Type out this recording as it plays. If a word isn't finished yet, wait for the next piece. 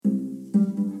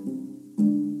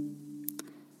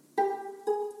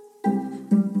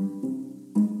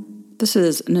This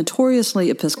is Notoriously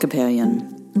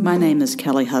Episcopalian. My name is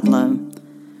Kelly Hudlow.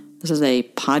 This is a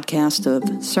podcast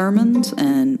of sermons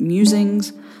and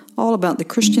musings all about the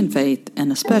Christian faith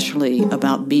and especially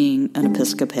about being an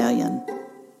Episcopalian.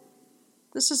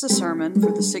 This is a sermon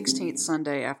for the 16th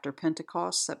Sunday after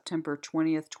Pentecost, September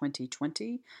 20th,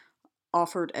 2020,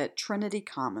 offered at Trinity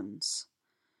Commons.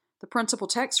 The principal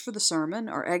texts for the sermon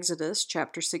are Exodus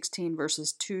chapter 16,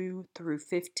 verses 2 through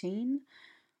 15,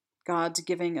 God's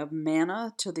giving of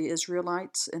manna to the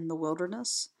Israelites in the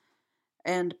wilderness,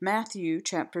 and Matthew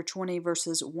chapter 20,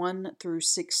 verses 1 through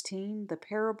 16, the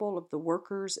parable of the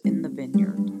workers in the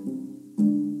vineyard.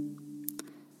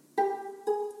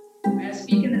 I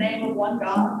speak in the name of one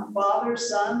God, Father,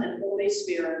 Son, and Holy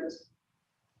Spirit.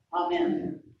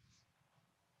 Amen.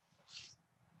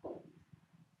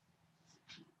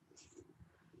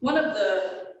 One of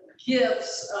the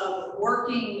gifts of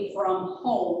working from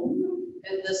home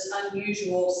in this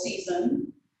unusual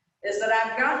season is that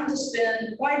I've gotten to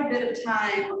spend quite a bit of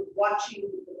time watching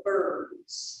the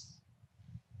birds,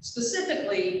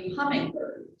 specifically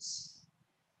hummingbirds.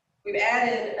 We've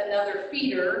added another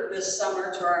feeder this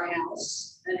summer to our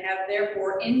house and have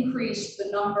therefore increased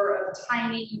the number of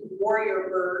tiny warrior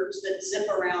birds that zip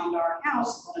around our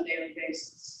house on a daily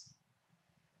basis.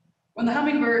 When the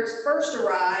hummingbirds first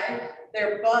arrive,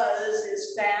 their buzz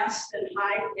is fast and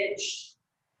high-pitched.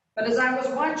 But as I was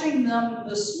watching them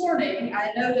this morning,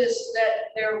 I noticed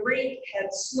that their rate had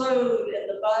slowed and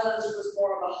the buzz was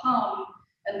more of a hum,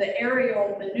 and the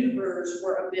aerial maneuvers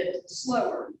were a bit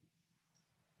slower.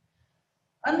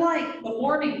 Unlike the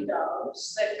mourning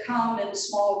doves that come in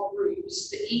small groups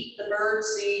to eat the bird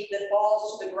seed that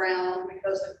falls to the ground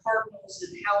because the cardinals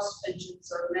and house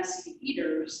pigeons are messy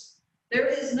eaters, there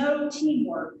is no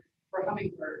teamwork for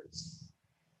hummingbirds.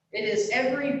 It is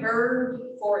every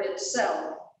bird for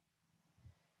itself.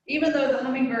 Even though the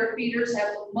hummingbird feeders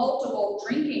have multiple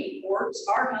drinking ports,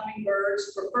 our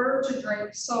hummingbirds prefer to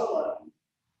drink solo.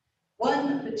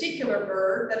 One particular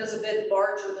bird that is a bit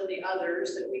larger than the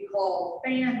others that we call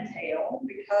fantail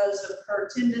because of her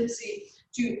tendency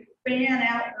to fan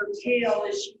out her tail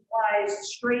as she flies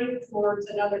straight towards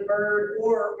another bird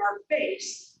or our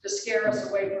face to scare us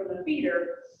away from the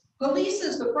feeder,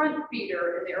 polices the front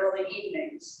feeder in the early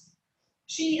evenings.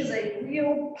 She is a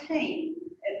real pain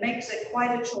and makes it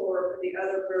quite a chore for the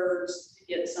other birds to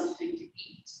get something to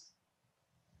eat.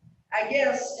 I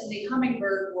guess in the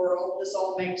hummingbird world, this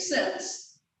all makes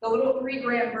sense. The little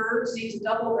 3-gram birds need to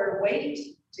double their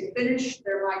weight to finish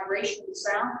their migration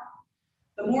south.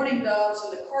 The mourning doves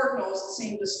and the cardinals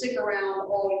seem to stick around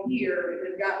all year and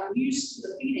have gotten used to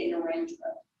the feeding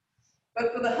arrangement.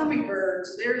 But for the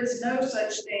hummingbirds, there is no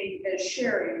such thing as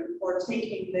sharing or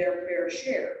taking their fair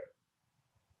share.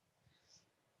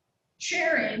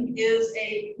 Sharing is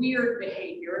a weird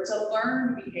behavior. It's a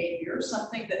learned behavior,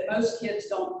 something that most kids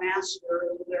don't master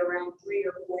until they're around 3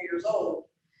 or 4 years old,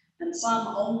 and some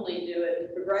only do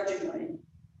it begrudgingly.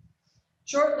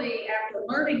 Shortly after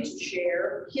learning to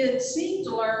share, kids seem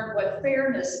to learn what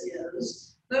fairness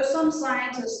is, though some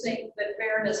scientists think that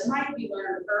fairness might be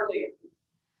learned earlier.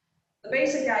 The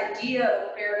basic idea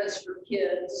of fairness for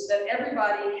kids is that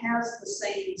everybody has the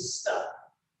same stuff.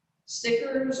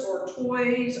 Stickers or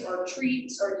toys or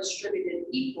treats are distributed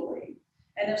equally.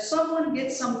 And if someone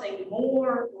gets something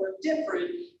more or different,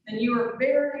 then you are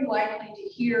very likely to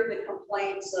hear the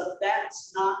complaints of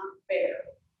 "that's not fair."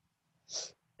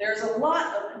 There's a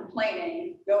lot of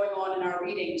complaining going on in our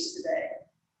readings today.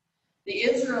 The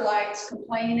Israelites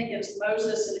complain against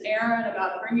Moses and Aaron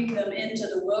about bringing them into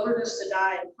the wilderness to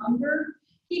die of hunger.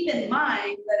 Keep in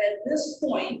mind that at this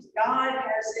point, God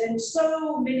has in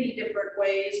so many different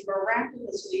ways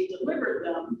miraculously delivered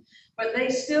them, but they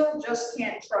still just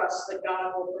can't trust that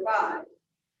God will provide.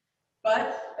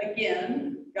 But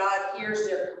again, God hears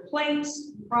their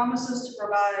complaints, promises to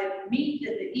provide meat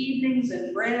in the evenings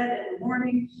and bread in the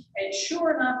morning, and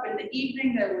sure enough, in the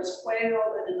evening there was quail,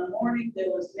 and in the morning there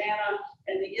was manna,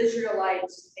 and the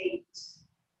Israelites ate.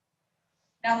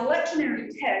 Now, the lectionary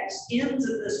text ends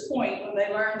at this point when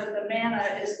they learn that the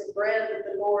manna is the bread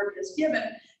that the Lord has given.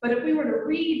 But if we were to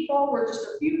read forward just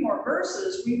a few more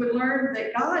verses, we would learn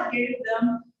that God gave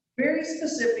them very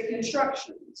specific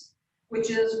instructions,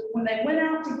 which is when they went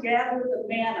out to gather the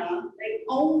manna, they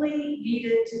only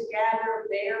needed to gather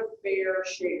their fair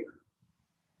share.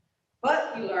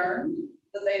 But we learned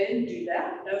that they didn't do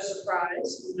that, no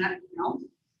surprise on that count.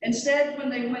 Instead, when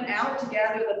they went out to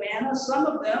gather the manna, some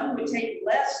of them would take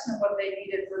less than what they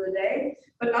needed for the day,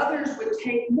 but others would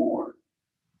take more.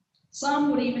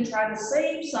 Some would even try to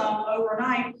save some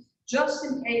overnight just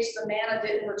in case the manna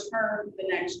didn't return the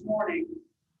next morning.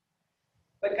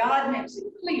 But God makes it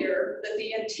clear that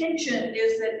the intention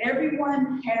is that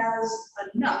everyone has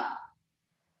enough.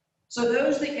 So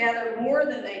those that gather more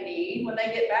than they need, when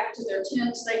they get back to their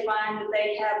tents, they find that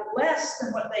they have less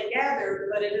than what they gathered,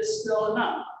 but it is still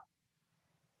enough.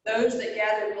 Those that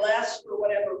gathered less for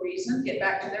whatever reason get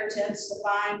back to their tents to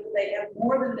find that they have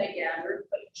more than they gathered,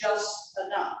 but just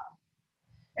enough.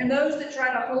 And those that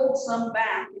try to hold some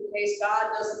back in case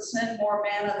God doesn't send more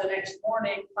manna the next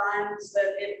morning finds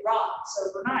that it rots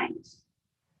overnight.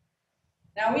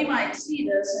 Now we might see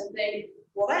this and think,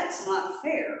 well, that's not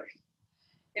fair.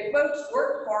 If folks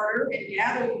worked harder and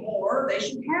gathered more, they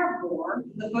should have more.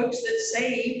 The folks that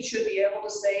saved should be able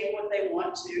to save what they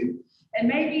want to. And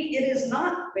maybe it is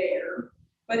not fair,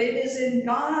 but it is in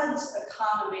God's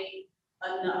economy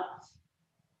enough.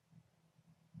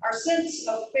 Our sense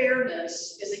of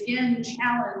fairness is again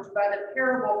challenged by the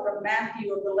parable from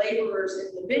Matthew of the laborers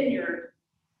in the vineyard.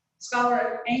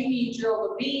 Scholar Amy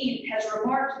Jill Levine has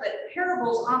remarked that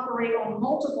parables operate on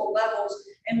multiple levels,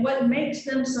 and what makes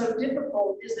them so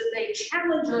difficult is that they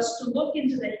challenge us to look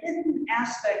into the hidden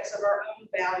aspects of our own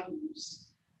values,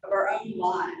 of our own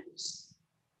lives.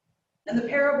 In the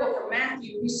parable from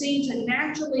Matthew, we seem to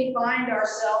naturally find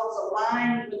ourselves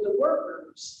aligned with the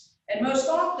workers. And most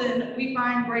often, we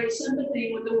find great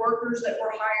sympathy with the workers that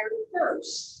were hired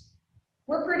first.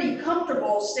 We're pretty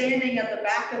comfortable standing at the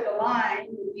back of the line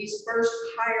with these first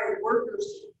hired workers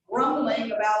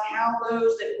grumbling about how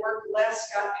those that worked less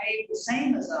got paid the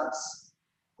same as us.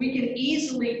 We can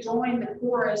easily join the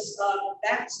chorus of,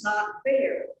 that's not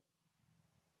fair.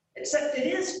 Except it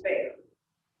is fair.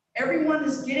 Everyone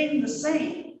is getting the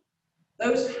same.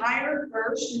 Those hired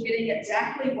first are getting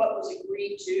exactly what was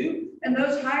agreed to, and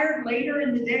those hired later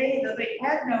in the day, though they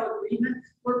had no agreement,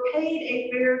 were paid a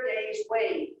fair day's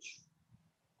wage.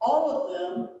 All of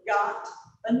them got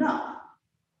enough.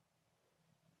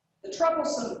 The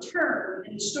troublesome turn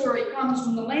in the story comes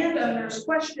from the landowner's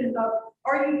question of,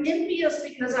 are you envious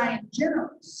because I am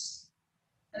generous?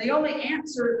 And the only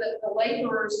answer that the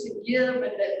laborers can give and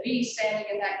that we standing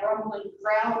in that grumbling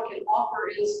crowd can offer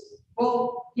is,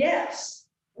 well, yes,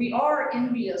 we are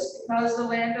envious because the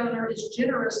landowner is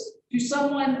generous to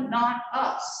someone not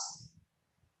us.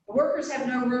 The workers have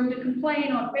no room to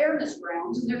complain on fairness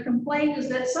grounds, and their complaint is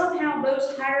that somehow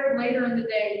those hired later in the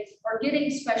day are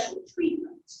getting special treatment.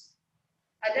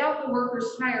 I doubt the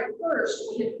workers hired first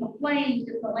would have complained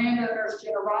if the landowner's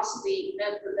generosity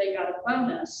meant that they got a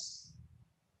bonus.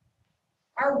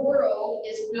 Our world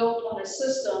is built on a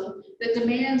system that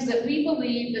demands that we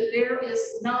believe that there is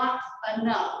not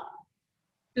enough,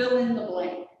 fill in the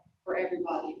blank, for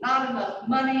everybody. Not enough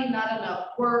money, not enough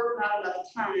work, not enough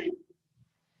time.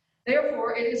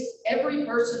 Therefore, it is every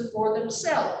person for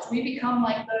themselves. We become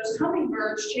like those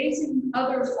hummingbirds chasing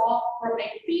others off from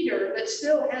a feeder that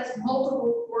still has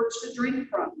multiple quarts to drink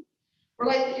from. We're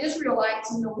like the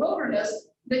Israelites in the wilderness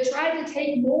that try to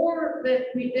take more than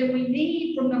we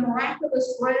need from the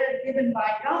miraculous bread given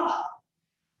by God.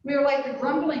 We are like the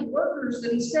grumbling workers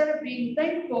that instead of being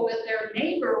thankful that their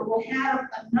neighbor will have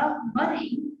enough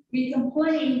money, we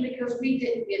complain because we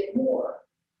didn't get more.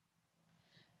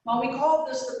 While we call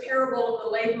this the parable of the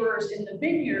laborers in the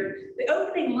vineyard, the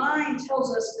opening line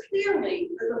tells us clearly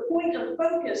that the point of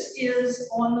focus is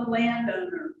on the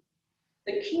landowner.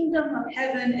 The kingdom of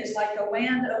heaven is like a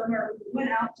landowner who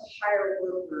went out to hire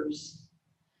workers.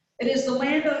 It is the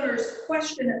landowner's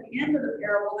question at the end of the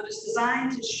parable that is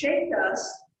designed to shake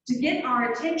us, to get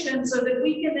our attention so that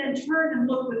we can then turn and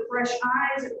look with fresh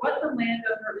eyes at what the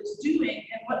landowner is doing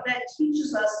and what that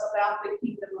teaches us about the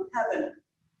kingdom of heaven.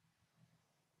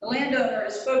 The landowner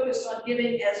is focused on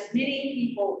giving as many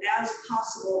people as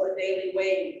possible a daily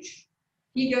wage.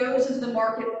 He goes into the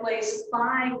marketplace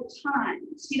 5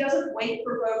 times. He doesn't wait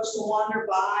for folks to wander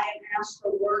by and ask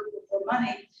for work or for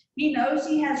money. He knows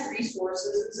he has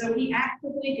resources, and so he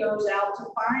actively goes out to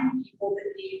find people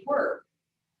that need work.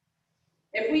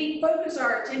 If we focus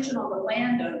our attention on the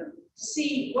landowner to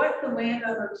see what the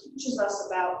landowner teaches us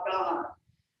about God,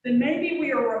 then maybe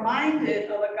we are reminded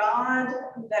of a God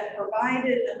that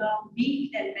provided enough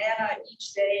meat and manna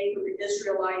each day for the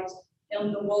Israelites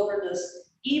in the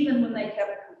wilderness, even when they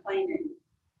kept complaining.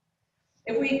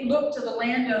 If we look to the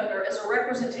landowner as a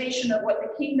representation of what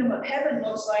the kingdom of heaven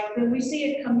looks like, then we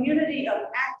see a community of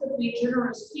actively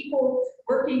generous people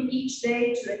working each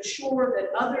day to ensure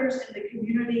that others in the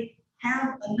community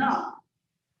have enough.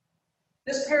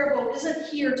 This parable isn't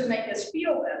here to make us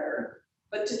feel better,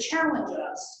 but to challenge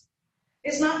us.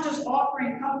 It's not just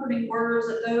offering comforting words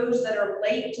that those that are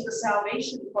late to the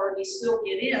salvation party still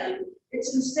get in.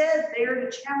 It's instead there to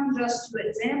challenge us to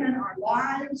examine our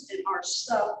lives and our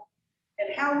stuff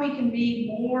and how we can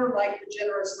be more like the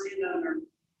generous landowner.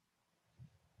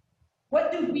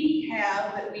 What do we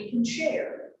have that we can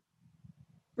share?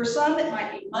 For some, it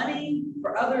might be money.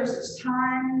 For others, it's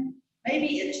time.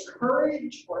 Maybe it's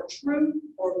courage or truth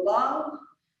or love.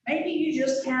 Maybe you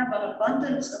just have an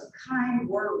abundance of kind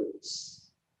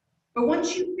words. But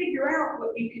once you figure out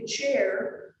what you can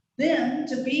share, then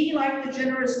to be like the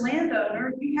generous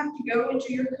landowner, you have to go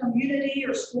into your community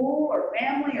or school or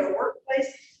family or workplace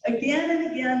again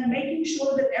and again, making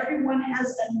sure that everyone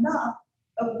has enough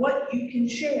of what you can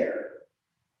share.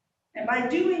 And by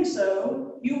doing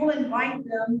so, you will invite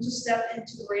them to step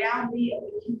into the reality of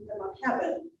the kingdom of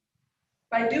heaven.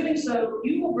 By doing so,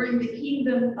 you will bring the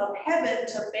kingdom of heaven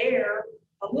to bear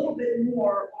a little bit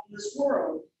more on this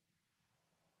world.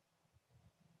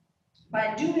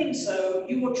 By doing so,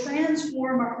 you will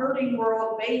transform a hurting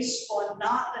world based on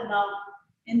not enough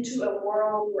into a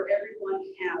world where everyone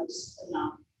has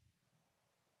enough.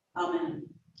 Amen.